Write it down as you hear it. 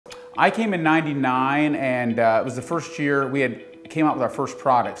I came in '99, and it was the first year we came out with our first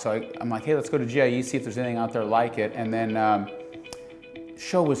product. So I'm like, hey, let's go to GIE, see if there's anything out there like it. And then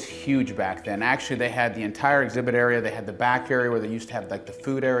show was huge back then. Actually, they had the entire exhibit area. They had the back area where they used to have like the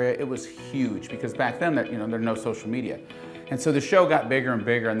food area. It was huge because back then, there's no social media. And so the show got bigger and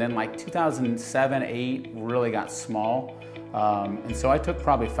bigger. And then like 2007, 8 really got small. And so I took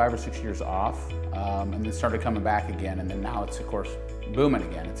probably 5 or 6 years off and then started coming back again. And then now it's, of course, booming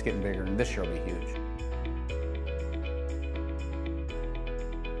again. It's getting bigger, and this year will be huge.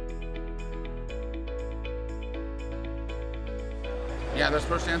 Yeah, those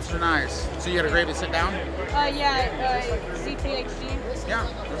first answers are nice. So you got a gravy sit down? Yeah, CTHG. Yeah,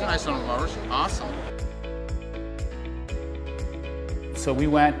 those are nice on the mowers. Awesome. So we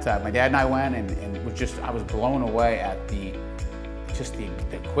went, my dad and I went, and I was blown away at the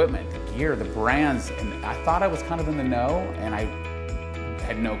equipment, the gear, the brands, and I thought I was kind of in the know, and I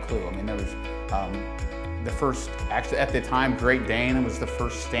had no clue. I mean, there was the first, actually at the time, Great Dane was the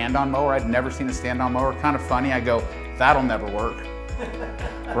first stand-on mower. I'd never seen a stand-on mower. Kind of funny. I go, that'll never work.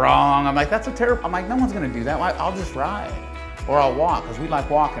 Wrong. I'm like, that's a terrible. I'm like, no one's gonna do that. I'll just ride, or I'll walk, because we like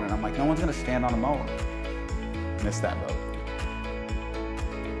walking. And I'm like, no one's gonna stand on a mower. Missed that boat.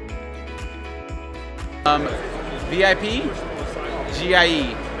 VIP,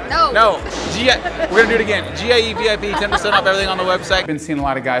 GIE. No. We're gonna do it again. GIE VIP, 10% off everything on the website. I've been seeing a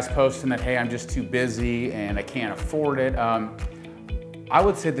lot of guys posting that, hey, I'm just too busy and I can't afford it. I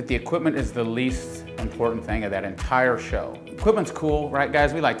would say that the equipment is the least important thing of that entire show. Equipment's cool, right,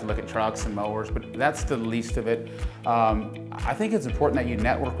 guys? We like to look at trucks and mowers, but that's the least of it. I think it's important that you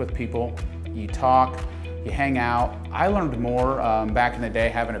network with people, you talk, you hang out. I learned more back in the day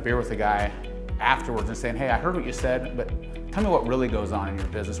having a beer with a guy afterwards and saying, hey, I heard what you said, but tell me what really goes on in your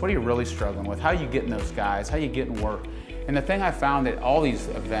business. What are you really struggling with? How are you getting those guys? How are you getting work? And the thing I found at all these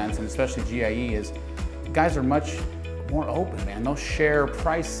events, and especially GIE, is guys are much more open, man. They'll share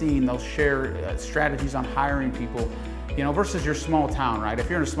pricing, they'll share strategies on hiring people, versus your small town, right? If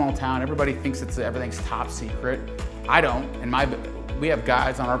you're in a small town, everybody thinks everything's top secret. I don't. We have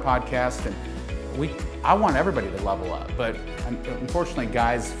guys on our podcast, and I want everybody to level up, but unfortunately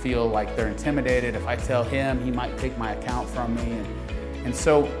guys feel like they're intimidated. If I tell him, he might take my account from me. And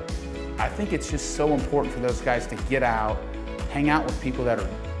so I think it's just so important for those guys to get out, hang out with people that are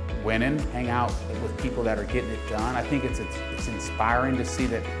winning, hang out with people that are getting it done. I think it's inspiring to see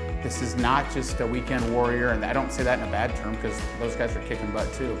that this is not just a weekend warrior, and I don't say that in a bad term because those guys are kicking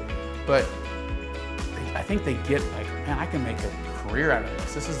butt too. But I think they get like, man, I can make a career out of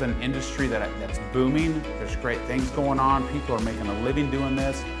this. This is an industry that's booming. There's great things going on. People are making a living doing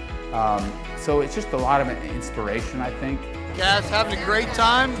this. So it's just a lot of inspiration, I think. Guys, having a great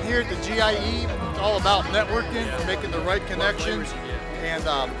time here at the GIE. It's all about networking, making the right connections, and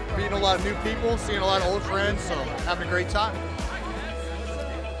meeting a lot of new people, seeing a lot of old friends, so having a great time.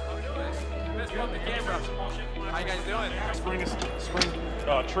 How you guys doing? Spring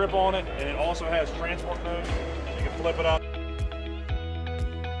trip on it, and it also has transport mode. You can flip it up.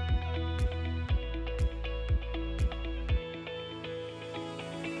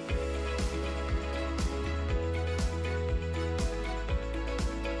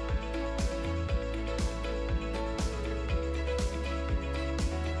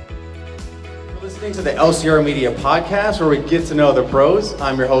 Listening to the LCR Media Podcast, where we get to know the pros.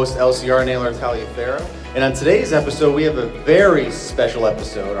 I'm your host, LCR Naylor Taliaferro, and on today's episode, we have a very special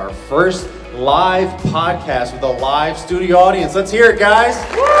episode, our first live podcast with a live studio audience. Let's hear it, guys.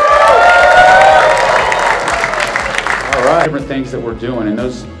 All right. Different things that we're doing, and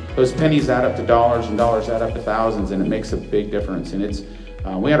those pennies add up to dollars, and dollars add up to thousands, and it makes a big difference. And it's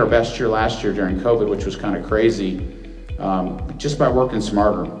we had our best year last year during COVID, which was kind of crazy, just by working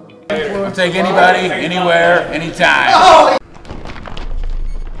smarter. We'll take anybody, anywhere, anytime.